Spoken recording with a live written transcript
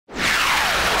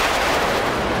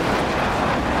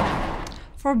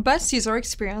For best user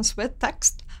experience with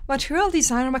text, Material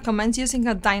Design recommends using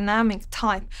a dynamic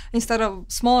type instead of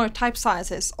smaller type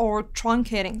sizes or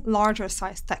truncating larger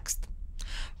size text.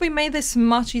 We made this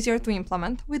much easier to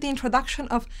implement with the introduction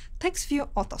of TextView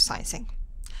autosizing.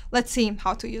 Let's see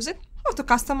how to use it, how to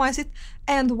customize it,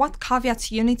 and what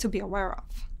caveats you need to be aware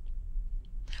of.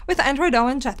 With Android O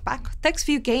and Jetpack,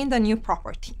 TextView gained a new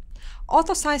property,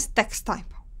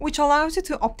 autoSizeTextType, which allows you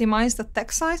to optimize the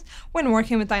text size when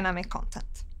working with dynamic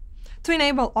content. To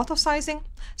enable autosizing,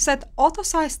 set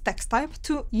autoSizeTextType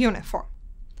to uniform.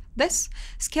 This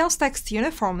scales text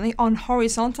uniformly on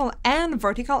horizontal and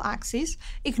vertical axes,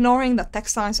 ignoring the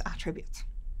text size attribute.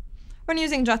 When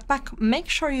using Jetpack, make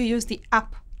sure you use the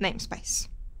app namespace.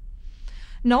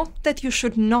 Note that you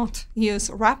should not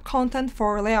use wrap content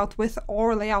for layout width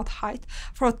or layout height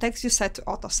for a text you set to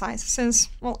autosize, since,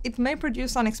 well, it may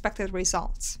produce unexpected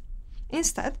results.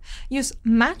 Instead, use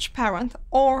match parent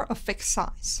or a fixed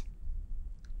size.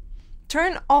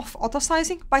 Turn off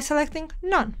autosizing by selecting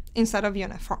None instead of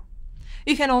Uniform.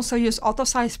 You can also use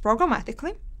autosize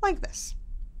programmatically, like this.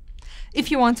 If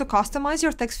you want to customize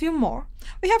your text view more,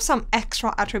 we have some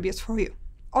extra attributes for you.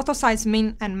 Autosize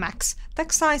min and max,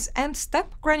 text size, and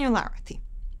step granularity.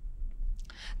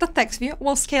 The text view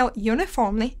will scale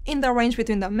uniformly in the range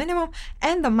between the minimum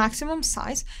and the maximum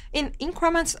size in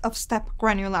increments of step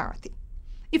granularity.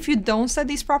 If you don't set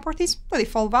these properties, the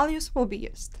default values will be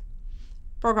used.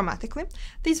 Programmatically,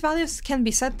 these values can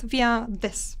be set via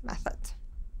this method.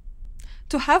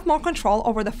 To have more control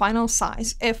over the final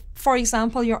size, if, for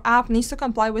example, your app needs to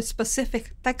comply with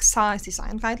specific text size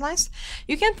design guidelines,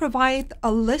 you can provide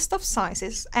a list of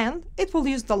sizes and it will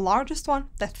use the largest one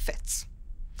that fits.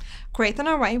 Create an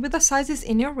array with the sizes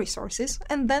in your resources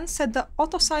and then set the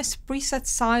autosize preset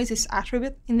sizes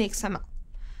attribute in the XML.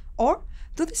 Or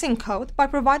do this in code by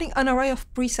providing an array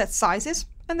of preset sizes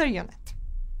and their unit.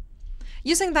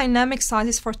 Using dynamic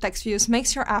sizes for text views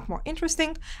makes your app more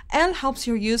interesting and helps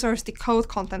your users decode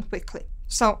content quickly.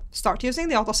 So start using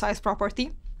the autosize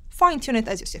property, fine-tune it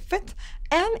as you see fit,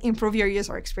 and improve your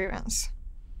user experience.